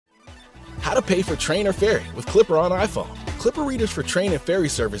How to pay for train or ferry with Clipper on iPhone. Clipper readers for train and ferry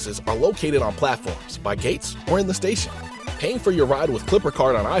services are located on platforms, by gates, or in the station. Paying for your ride with Clipper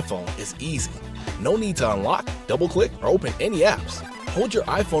Card on iPhone is easy. No need to unlock, double-click, or open any apps. Hold your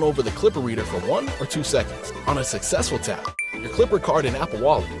iPhone over the Clipper reader for 1 or 2 seconds. On a successful tap, your Clipper Card and Apple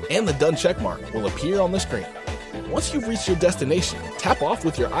Wallet and the done checkmark will appear on the screen. Once you've reached your destination, tap off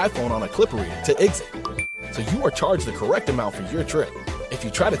with your iPhone on a Clipper reader to exit. So you are charged the correct amount for your trip. If you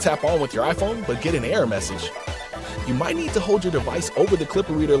try to tap on with your iPhone but get an error message, you might need to hold your device over the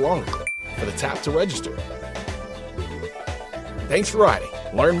Clipper reader longer for the tap to register. Thanks for riding.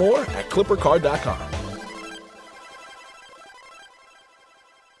 Learn more at clippercard.com.